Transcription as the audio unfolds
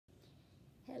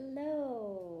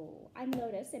Hello, I'm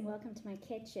Lotus and welcome to my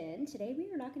kitchen. Today we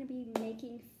are not going to be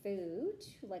making food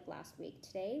like last week.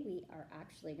 Today we are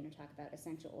actually going to talk about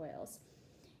essential oils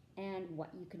and what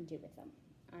you can do with them.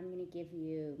 I'm going to give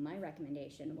you my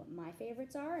recommendation, what my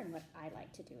favorites are and what I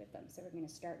like to do with them. So we're going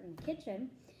to start in the kitchen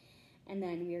and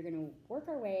then we are going to work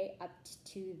our way up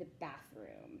to the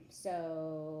bathroom.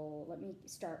 So let me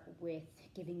start with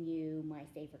giving you my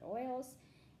favorite oils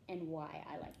and why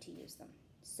I like to use them.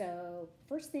 So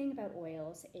first thing about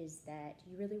oils is that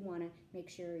you really want to make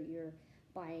sure you're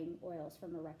buying oils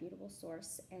from a reputable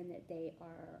source and that they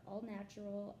are all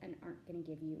natural and aren't going to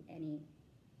give you any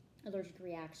allergic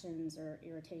reactions or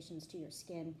irritations to your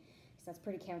skin, because that's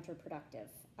pretty counterproductive.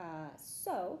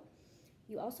 So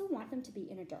you also want them to be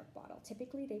in a dark bottle.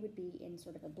 Typically they would be in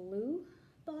sort of a blue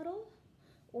bottle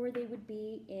or they would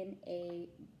be in a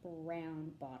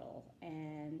brown bottle,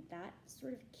 and that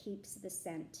sort of keeps the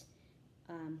scent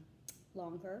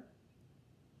longer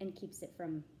and keeps it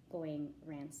from going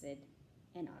rancid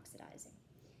and oxidizing.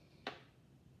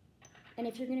 And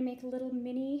if you're going to make little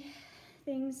mini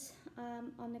things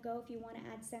on the go, if you want to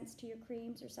add scents to your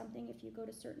creams or something, if you go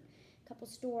to certain couple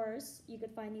stores, you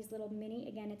could find these little mini,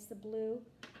 again it's the blue,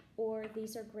 or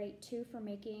these are great too for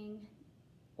making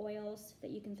oils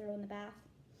that you can throw in the bath.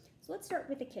 So let's start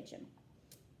with the kitchen.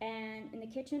 And in the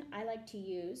kitchen I like to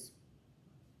use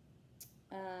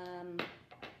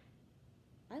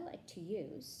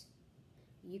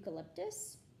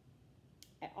eucalyptus.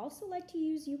 I also like to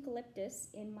use eucalyptus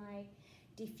in my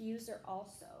diffuser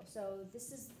also. So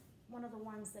this is one of the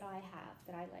ones that I have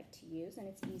that I like to use, and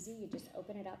it's easy. You just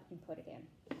open it up and put it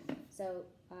in. So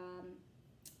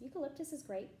eucalyptus is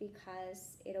great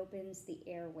because it opens the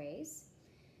airways,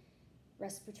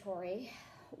 respiratory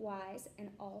wise, and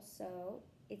also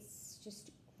it's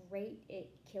just great. It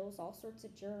kills all sorts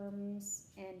of germs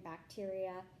and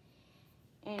bacteria,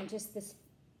 and just this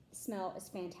smell is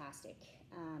fantastic.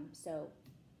 So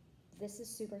this is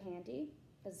super handy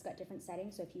because it's got different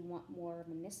settings. So if you want more of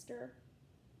a mister,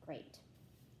 great,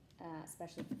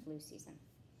 especially for flu season.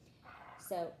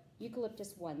 So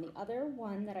eucalyptus one. The other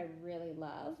one that I really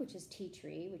love, which is tea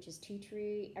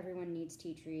tree, everyone needs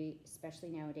tea tree, especially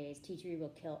nowadays. Tea tree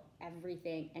will kill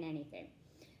everything and anything.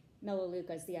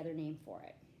 Melaleuca is the other name for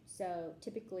it. So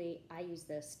typically I use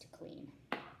this to clean.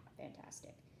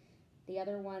 Fantastic. The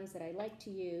other ones that I like to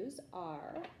use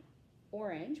are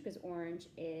orange, because orange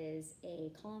is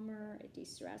a calmer, a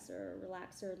de-stressor,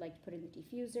 relaxer. Like to put in the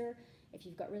diffuser. If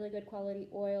you've got really good quality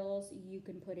oils, you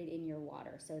can put it in your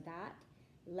water. So that,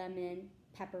 lemon,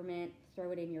 peppermint,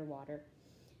 throw it in your water.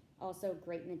 Also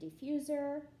great in the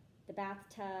diffuser, the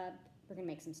bathtub. We're gonna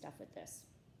make some stuff with this.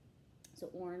 So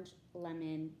orange,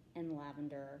 lemon, and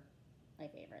lavender, my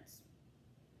favorites.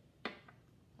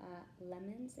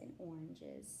 Lemons and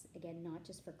oranges, again, not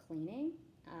just for cleaning,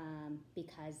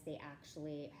 because they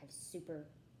actually have super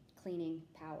cleaning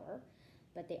power,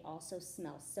 but they also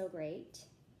smell so great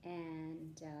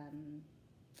and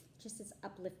just as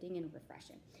uplifting and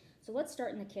refreshing. So let's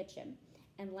start in the kitchen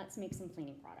and let's make some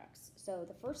cleaning products. So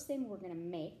the first thing we're going to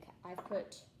make, I've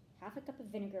put half a cup of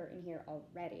vinegar in here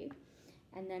already,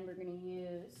 and then we're going to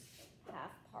use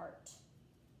half part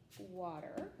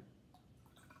water.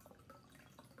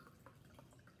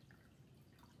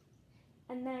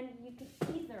 And then you can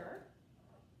either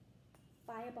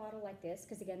buy a bottle like this,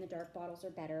 because again the dark bottles are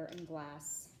better, and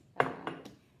glass.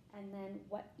 And then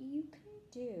what you can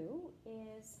do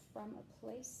is, from a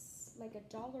place like a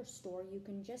dollar store, you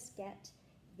can just get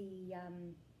the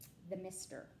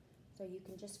mister. So you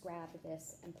can just grab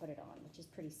this and put it on, which is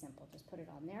pretty simple. Just put it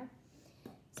on there.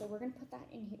 So we're going to put that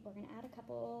in here. We're going to add a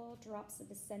couple drops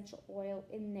of essential oil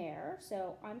in there.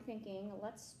 So I'm thinking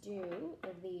let's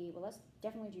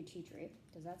definitely do tea tree,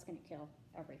 because that's going to kill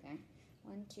everything.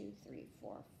 1, 2, 3,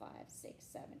 4, 5, 6,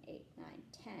 7, 8, 9,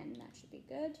 10. That should be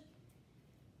good.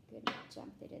 Good,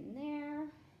 jump it in there.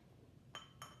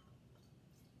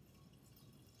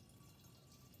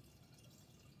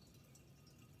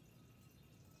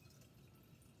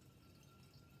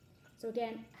 So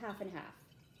again, half and half.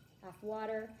 Half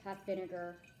water, half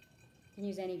vinegar. You can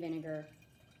use any vinegar.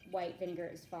 White vinegar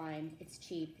is fine. It's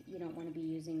cheap. You don't want to be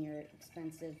using your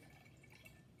expensive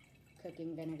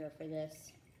cooking vinegar for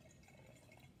this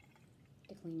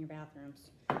to clean your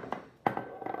bathrooms.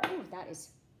 Ooh, that is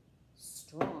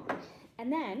strong.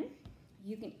 And then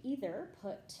you can either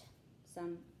put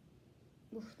some,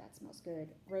 ooh, that smells good.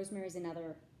 Rosemary is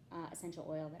another essential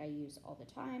oil that I use all the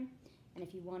time. And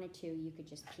if you wanted to, you could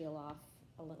just peel off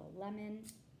a little lemon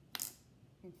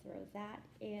and throw that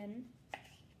in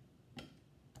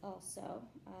also.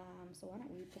 So why don't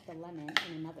we put the lemon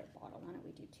in another bottle? Why don't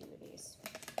we do 2 of these?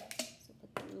 So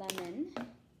put the lemon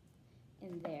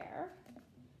in there.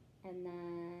 And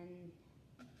then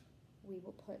we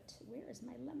will put, where is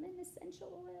my lemon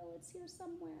essential oil? It's here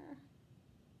somewhere.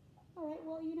 All right,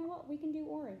 well, you know what? We can do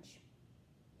orange.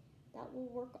 That will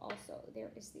work also.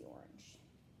 There is the orange.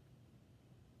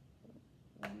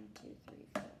 1, 2, 3,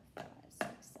 4, 5,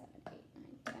 6, 7, 8,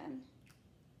 9,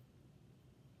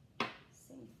 10.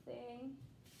 Same thing.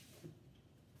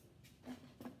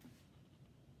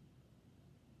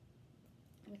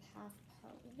 With half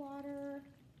part water.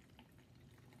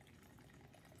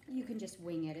 You can just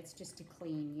wing it. It's just to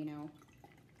clean, you know.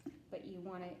 But you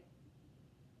want it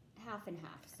half and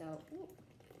half. So, ooh.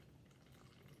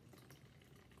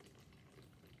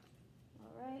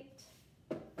 All right.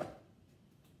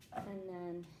 And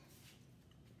then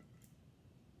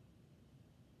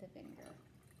the vinegar.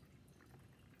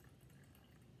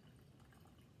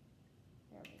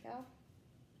 There we go.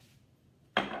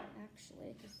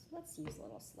 Actually, let's use a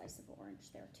little slice of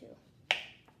orange there too.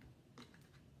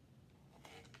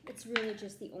 It's really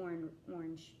just the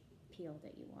orange peel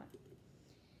that you want.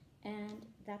 And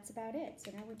that's about it.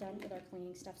 So now we're done with our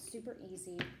cleaning stuff. Super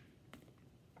easy.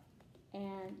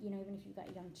 And, you know, even if you've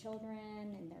got young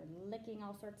children and they're licking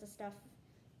all sorts of stuff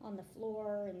on the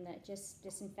floor and that just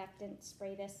disinfectant,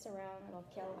 spray this around, it'll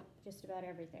kill just about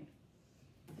everything.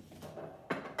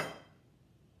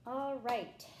 All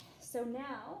right, so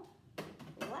now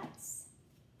let's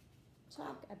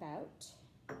talk about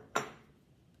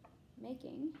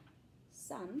making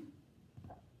some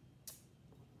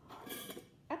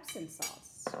Epsom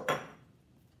salts.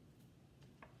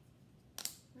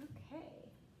 Okay.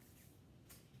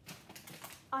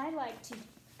 I like to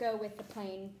go with the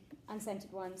plain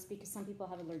unscented ones because some people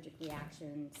have allergic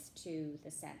reactions to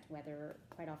the scent, whether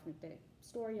quite often at the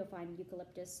store you'll find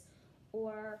eucalyptus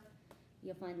or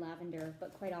you'll find lavender,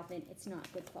 but quite often it's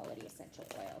not good quality essential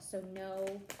oil. So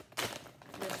know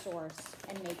your source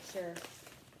and make sure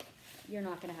you're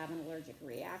not going to have an allergic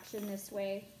reaction this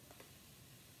way.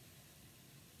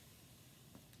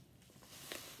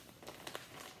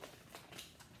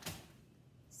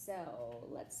 So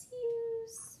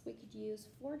we could use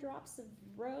 4 drops of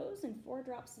rose and 4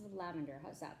 drops of lavender.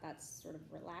 How's that? That's sort of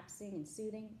relaxing and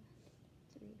soothing.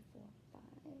 3, 4,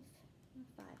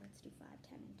 5. Let's do 5,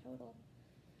 10 in total.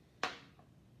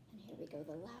 And here we go,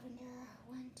 the lavender.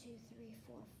 1, 2, 3,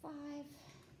 4,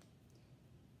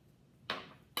 5.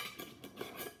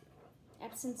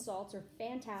 Epsom salts are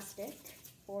fantastic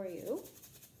for you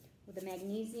with the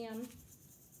magnesium.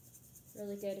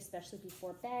 Really good, especially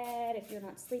before bed, if you're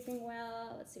not sleeping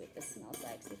well. Let's see what this smells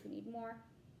like, see if we need more.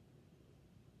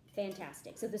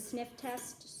 Fantastic. So the sniff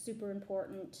test, super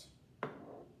important.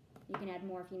 You can add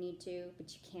more if you need to, but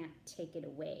you can't take it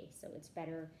away. So it's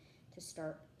better to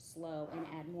start slow and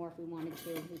add more if we wanted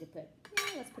to. We could put,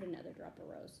 let's put another drop of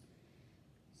rose.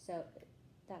 So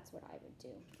that's what I would do,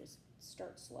 just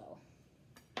start slow.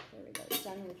 There we go,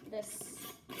 done with this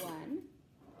one.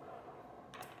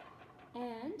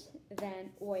 And then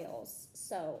oils.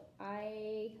 So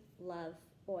I love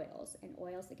oils, and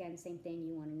oils, again, same thing.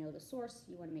 You want to know the source.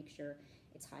 You want to make sure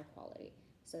it's high quality.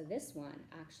 So this one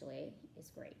actually is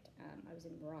great. I was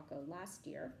in Morocco last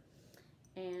year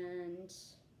and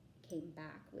came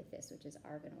back with this, which is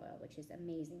argan oil, which is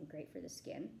amazing, great for the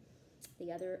skin. The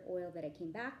other oil that I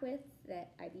came back with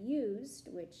that I've used,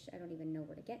 which I don't even know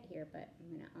where to get here, but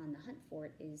I'm on the hunt for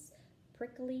it, is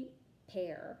prickly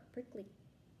pear.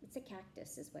 It's a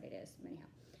cactus is what it is. Anyhow,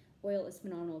 oil is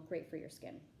phenomenal, great for your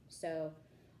skin. So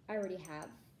I already have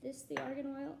the argan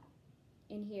oil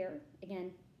in here.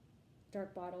 Again,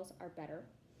 dark bottles are better.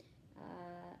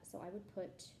 So I would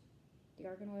put the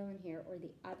argan oil in here, or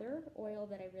the other oil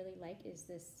that I really like is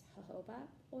this jojoba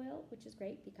oil, which is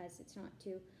great because it's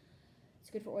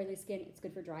good for oily skin, it's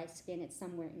good for dry skin, it's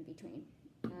somewhere in between.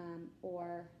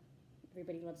 Or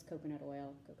everybody loves coconut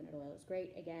oil. Coconut oil is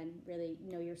great. Again, really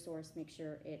know your source. Make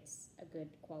sure it's a good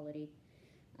quality.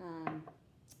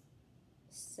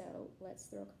 So let's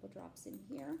throw a couple drops in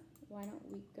here. Why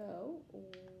don't we go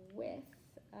with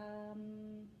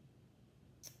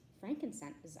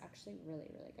frankincense is actually really,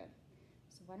 really good.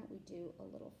 So why don't we do a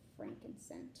little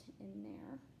frankincense in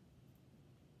there.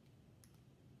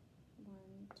 1,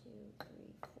 2, 3,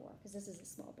 4. Because this is a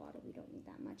small bottle. We don't need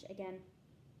that much. Again,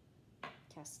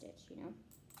 test it, you know.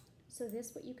 So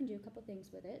this, what you can do, a couple things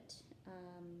with it.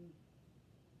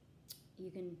 You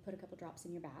can put a couple drops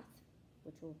in your bath,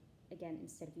 which will, again,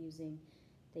 instead of using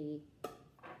the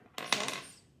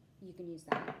salts, you can use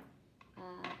that.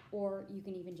 Or you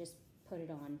can even just put it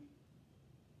on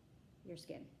your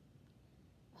skin.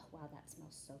 Oh, wow, that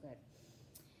smells so good.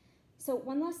 So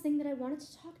one last thing that I wanted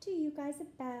to talk to you guys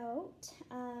about.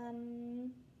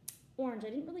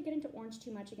 orange. I didn't really get into orange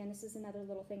too much. Again, this is another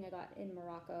little thing I got in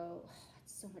Morocco. Oh,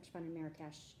 it's so much fun in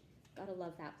Marrakesh. Gotta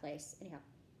love that place. Anyhow,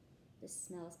 this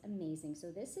smells amazing.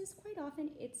 So this is quite often,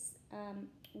 it's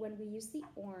when we use the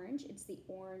orange, it's the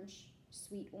orange,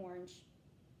 sweet orange.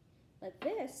 Like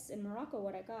this, in Morocco,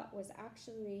 what I got was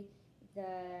actually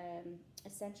the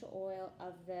essential oil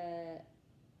of the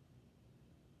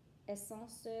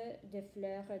essence de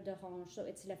fleur d'orange. So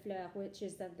it's la fleur, which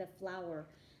is the flower.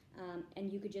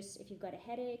 And you could just, if you've got a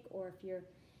headache or if you're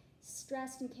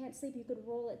stressed and can't sleep, you could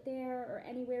roll it there or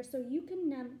anywhere. So you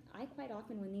can, I quite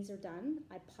often when these are done,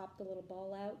 I pop the little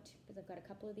ball out because I've got a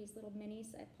couple of these little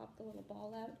minis. I pop the little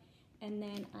ball out and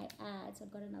then I add, so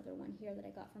I've got another one here that I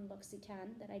got from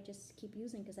L'Occitane that I just keep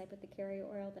using because I put the carrier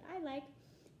oil that I like.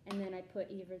 And then I put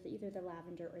either the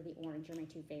lavender or the orange are my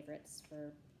two favorites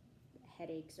for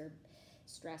headaches or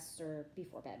stress or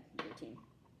before bed routine.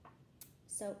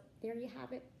 So there you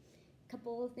have it.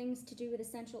 Couple of things to do with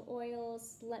essential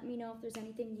oils. Let me know if there's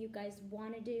anything you guys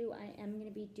want to do. I am going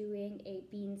to be doing a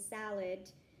bean salad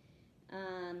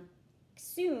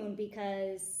soon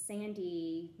because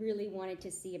Sandy really wanted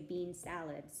to see a bean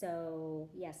salad. So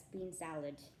yes, bean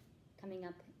salad coming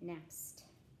up next.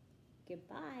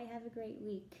 Goodbye. Have a great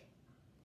week.